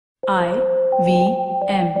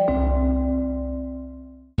IVM.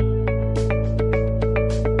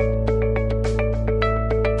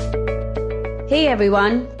 Hey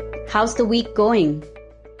everyone, how's the week going?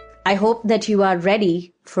 I hope that you are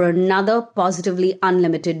ready for another positively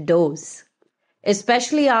unlimited dose,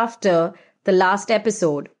 especially after the last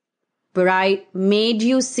episode where I made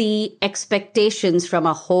you see expectations from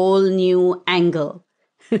a whole new angle.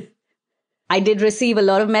 I did receive a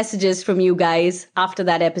lot of messages from you guys after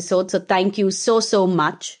that episode, so thank you so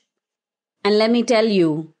much. And let me tell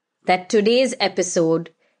you that today's episode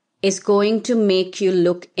is going to make you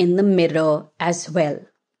look in the mirror as well.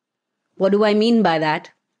 What do I mean by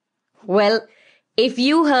that? Well, if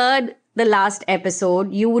you heard the last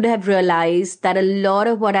episode, you would have realized that a lot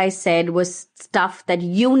of what I said was stuff that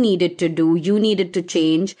you needed to do, you needed to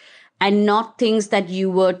change, and not things that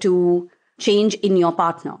you were to change in your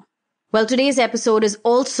partner. Well, today's episode is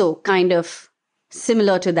also kind of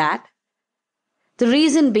similar to that. The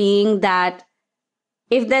reason being that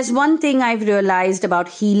if there's one thing I've realized about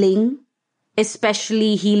healing,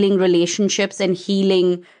 especially healing relationships and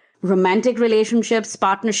healing romantic relationships,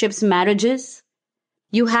 partnerships, marriages,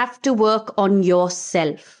 you have to work on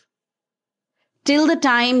yourself. Till the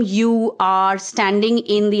time you are standing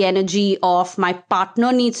in the energy of my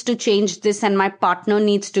partner needs to change this and my partner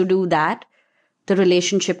needs to do that, the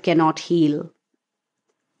relationship cannot heal.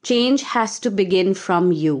 Change has to begin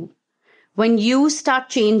from you. When you start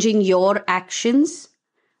changing your actions,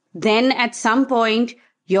 then at some point,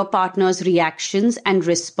 your partner's reactions and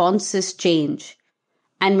responses change.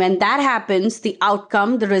 And when that happens, the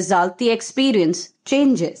outcome, the result, the experience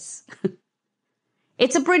changes.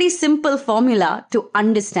 It's a pretty simple formula to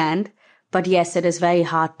understand, but yes, it is very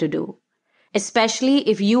hard to do. Especially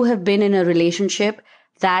if you have been in a relationship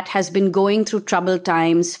that has been going through troubled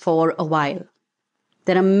times for a while.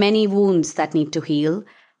 There are many wounds that need to heal,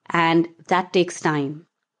 and that takes time.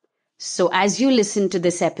 So as you listen to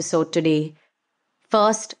this episode today,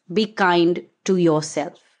 first be kind to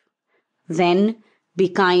yourself. Then be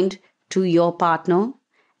kind to your partner,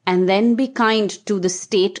 and then be kind to the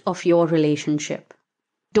state of your relationship.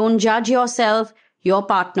 Don't judge yourself, your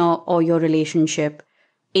partner, or your relationship.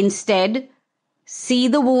 Instead, see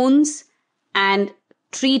the wounds and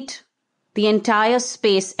treat the entire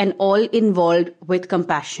space and all involved with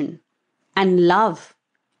compassion and love.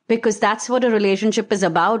 Because that's what a relationship is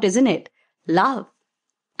about, isn't it? Love.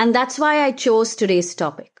 And that's why I chose today's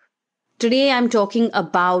topic. Today I'm talking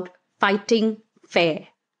about fighting fair.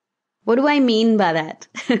 What do I mean by that?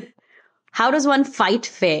 How does one fight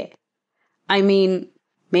fair? I mean,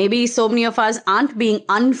 maybe so many of us aren't being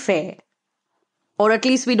unfair. Or at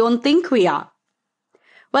least we don't think we are.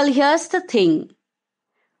 Well, here's the thing.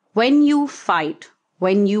 When you fight,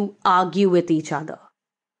 when you argue with each other,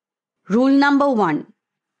 rule number 1,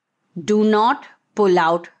 do not pull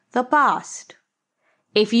out the past.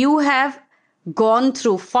 If you have gone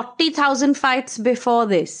through 40,000 fights before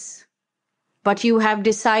this, but you have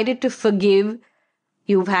decided to forgive,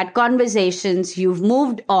 you've had conversations, you've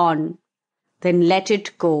moved on, then let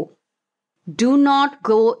it go. Do not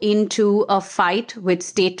go into a fight with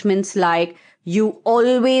statements like, you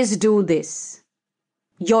always do this.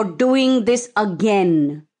 You're doing this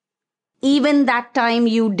again. Even that time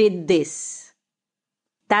you did this.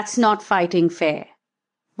 That's not fighting fair.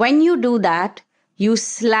 When you do that, you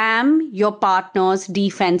slam your partner's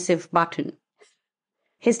defensive button.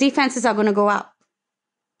 His defenses are going to go up.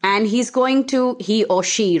 And he or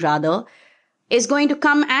she rather, is going to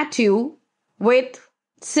come at you with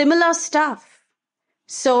similar stuff.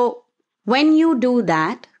 So when you do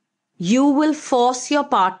that, you will force your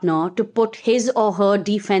partner to put his or her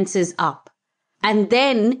defenses up. And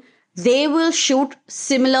then they will shoot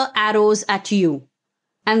similar arrows at you.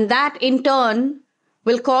 And that in turn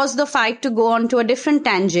will cause the fight to go on to a different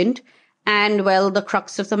tangent. And well, the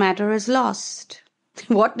crux of the matter is lost.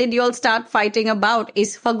 What did you all start fighting about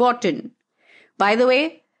is forgotten. By the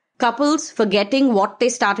way, couples forgetting what they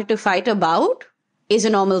started to fight about is a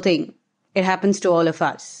normal thing. It happens to all of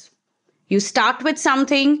us. You start with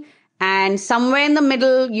something, and somewhere in the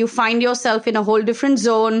middle, you find yourself in a whole different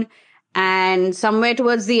zone. And somewhere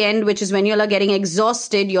towards the end, which is when you all are getting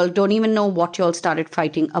exhausted, you all don't even know what you all started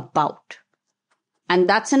fighting about. And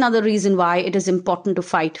that's another reason why it is important to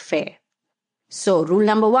fight fair. So rule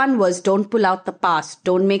number 1 was don't pull out the past.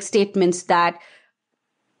 Don't make statements that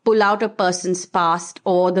pull out a person's past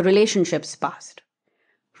or the relationship's past.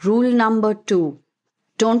 Rule number 2,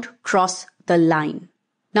 don't cross the line.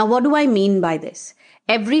 Now, what do I mean by this?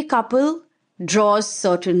 Every couple draws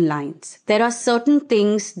certain lines. There are certain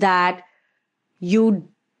things that you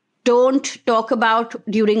don't talk about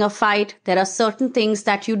during a fight. There are certain things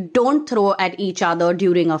that you don't throw at each other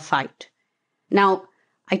during a fight. Now,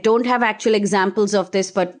 I don't have actual examples of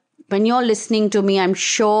this, but when you're listening to me, I'm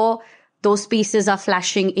sure those pieces are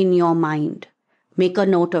flashing in your mind. Make a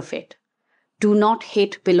note of it. Do not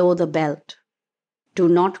hit below the belt. Do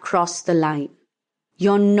not cross the line.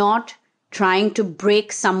 You're not trying to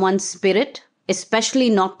break someone's spirit, especially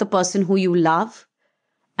not the person who you love,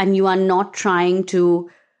 and you are not trying to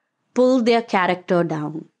pull their character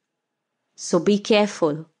down. So be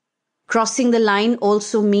careful. Crossing the line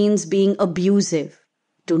also means being abusive.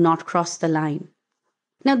 Do not cross the line.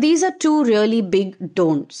 Now, these are two really big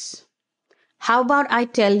don'ts. How about I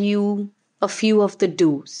tell you a few of the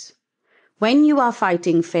do's? When you are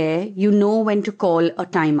fighting fair, you know when to call a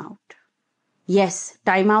timeout. Yes,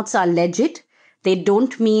 timeouts are legit. They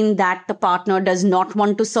don't mean that the partner does not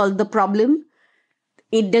want to solve the problem.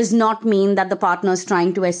 It does not mean that the partner is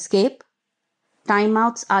trying to escape.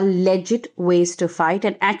 Timeouts are legit ways to fight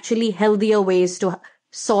and actually healthier ways to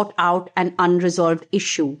sort out an unresolved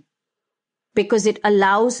issue. Because it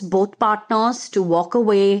allows both partners to walk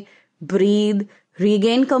away, breathe,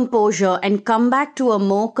 regain composure, and come back to a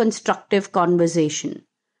more constructive conversation.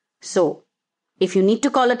 So, if you need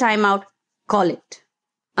to call a timeout, call it.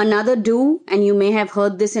 Another do, and you may have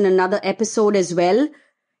heard this in another episode as well,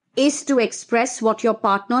 is to express what your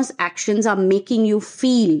partner's actions are making you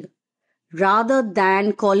feel, rather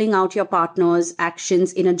than calling out your partner's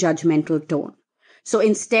actions in a judgmental tone. So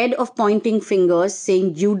instead of pointing fingers,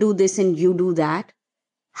 saying you do this and you do that,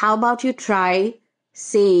 how about you try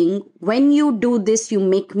saying, when you do this, you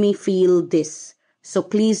make me feel this. So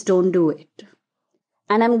please don't do it.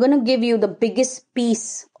 And I'm going to give you the biggest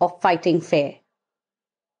piece of fighting fair.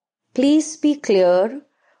 Please be clear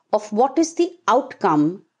of what is the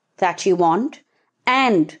outcome that you want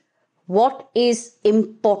and what is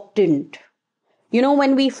important. You know,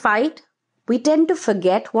 when we fight, we tend to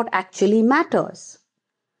forget what actually matters.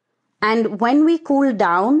 And when we cool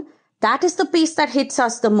down, that is the piece that hits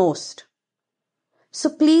us the most. So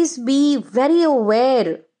please be very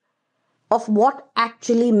aware of what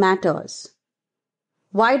actually matters.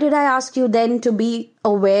 Why did I ask you then to be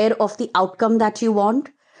aware of the outcome that you want?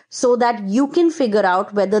 So that you can figure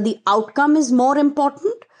out whether the outcome is more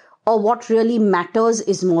important or what really matters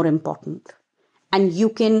is more important. And you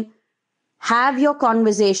can have your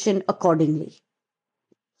conversation accordingly.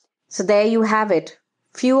 So there you have it.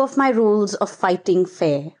 Few of my rules of fighting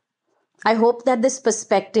fair. I hope that this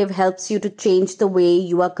perspective helps you to change the way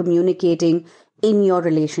you are communicating in your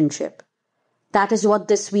relationship. That is what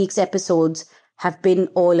this week's episodes have been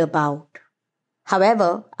all about.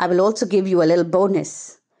 However, I will also give you a little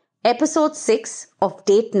bonus. Episode 6 of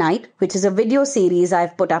Date Night, which is a video series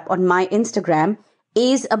I've put up on my Instagram,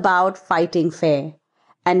 is about fighting fair.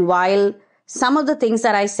 And while some of the things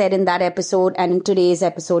that I said in that episode and in today's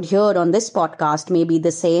episode here on this podcast may be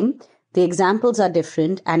the same, the examples are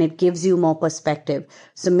different and it gives you more perspective.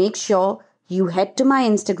 So make sure you head to my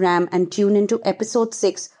Instagram and tune into episode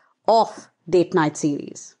 6 of Date Night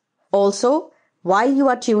series. Also, while you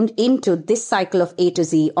are tuned into this cycle of A to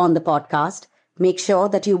Z on the podcast, make sure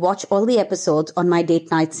that you watch all the episodes on my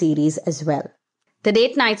Date Night series as well. The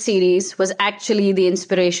Date Night series was actually the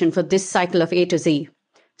inspiration for this cycle of A to Z.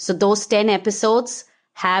 So those 10 episodes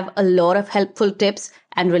have a lot of helpful tips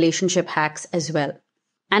and relationship hacks as well.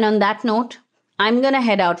 And on that note, I'm going to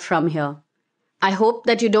head out from here. I hope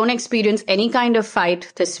that you don't experience any kind of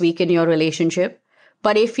fight this week in your relationship.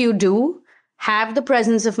 But if you do, have the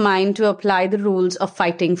presence of mind to apply the rules of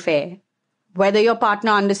fighting fair. Whether your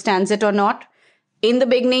partner understands it or not, in the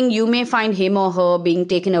beginning, you may find him or her being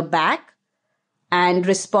taken aback and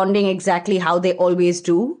responding exactly how they always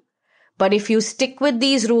do. But if you stick with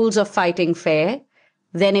these rules of fighting fair,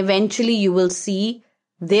 then eventually you will see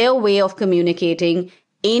their way of communicating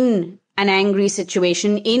in an angry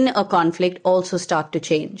situation, in a conflict, also start to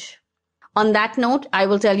change. On that note, I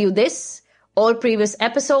will tell you this. All previous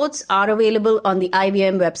episodes are available on the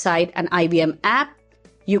IBM website and IBM app.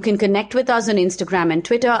 You can connect with us on Instagram and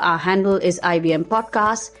Twitter. Our handle is IBM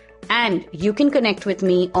Podcast. And you can connect with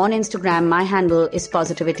me on Instagram. My handle is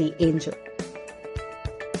Positivity Angel.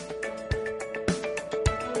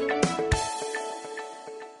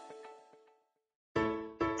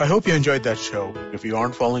 I hope you enjoyed that show. If you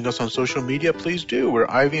aren't following us on social media, please do. We're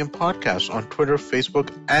IVM Podcasts on Twitter, Facebook,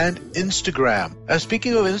 and Instagram. And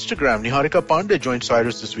speaking of Instagram, Niharika Pandey joined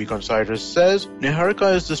Cyrus this week on Cyrus Says.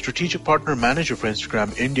 Niharika is the strategic partner manager for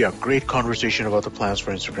Instagram India. Great conversation about the plans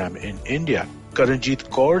for Instagram in India. Karanjit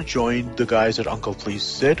Kaur joined the guys at Uncle Please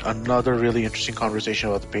Sit. Another really interesting conversation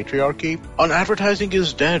about the patriarchy. On Advertising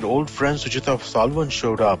is Dead, old friend Suchita Salwan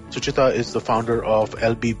showed up. Suchita is the founder of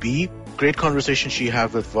LBB. Great conversation she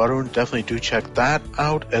had with Varun. Definitely do check that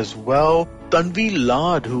out as well. Tanvi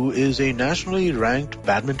Lad, who is a nationally ranked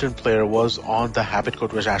badminton player, was on The Habit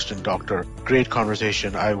Code with Ashton Doctor. Great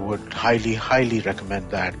conversation. I would highly, highly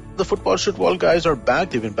recommend that. The Football Shitwall guys are back.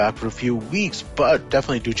 They've been back for a few weeks, but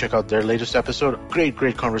definitely do check out their latest episode.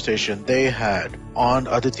 Great conversation they had. On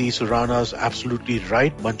Aditi Surana's Absolutely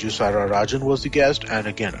Right, Manju Sara Rajan was the guest, and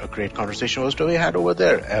again, a great conversation was to be had over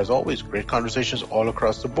there. As always, great conversations all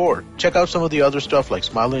across the board. Check out some of the other stuff like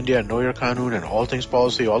Smile India and Know Your Kanun and All Things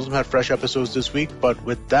Policy. All of them had fresh episodes this week, but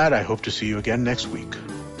with that, I hope to see you again next week.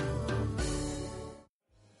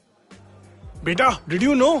 Beta, did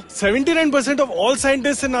you know 79% of all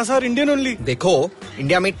scientists in NASA are Indian only? देखो,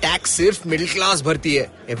 India में tax सिर्फ middle class भरती है.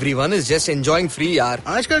 Everyone is just enjoying free यार.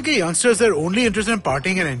 आजकल के youngsters are only interested in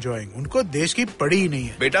partying and enjoying. उनको देश की पड़ी ही नहीं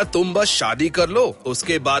है. बेटा तुम बस शादी कर लो,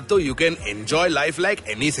 उसके बाद तो you can enjoy life like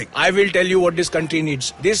anything. I will tell you what this country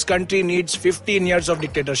needs. This country needs 15 years of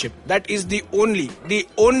dictatorship. That is the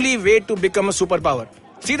only way to become a superpower.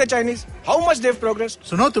 See the Chinese, how much they've progressed.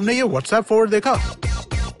 सुनो, तुमने ये WhatsApp forward देखा?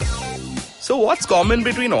 So what's common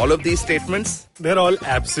between all of these statements? They're all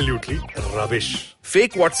absolutely rubbish.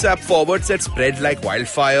 Fake WhatsApp forwards that spread like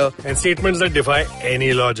wildfire. And statements that defy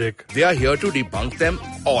any logic. We are here to debunk them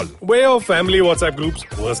all. Way of family WhatsApp groups,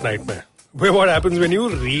 worst nightmare. Where what happens when you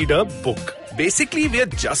read a book. Basically, we're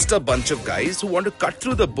just a bunch of guys who want to cut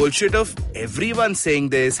through the bullshit of everyone saying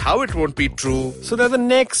this, how it won't be true. So that the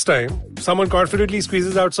next time someone confidently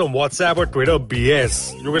squeezes out some WhatsApp or Twitter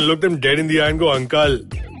BS, you can look them dead in the eye and go, Uncle,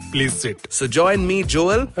 please sit. So join me,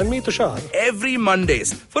 Joel. And me, Tushar. Every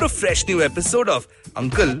Mondays for a fresh new episode of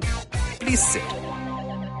Uncle, Please Sit.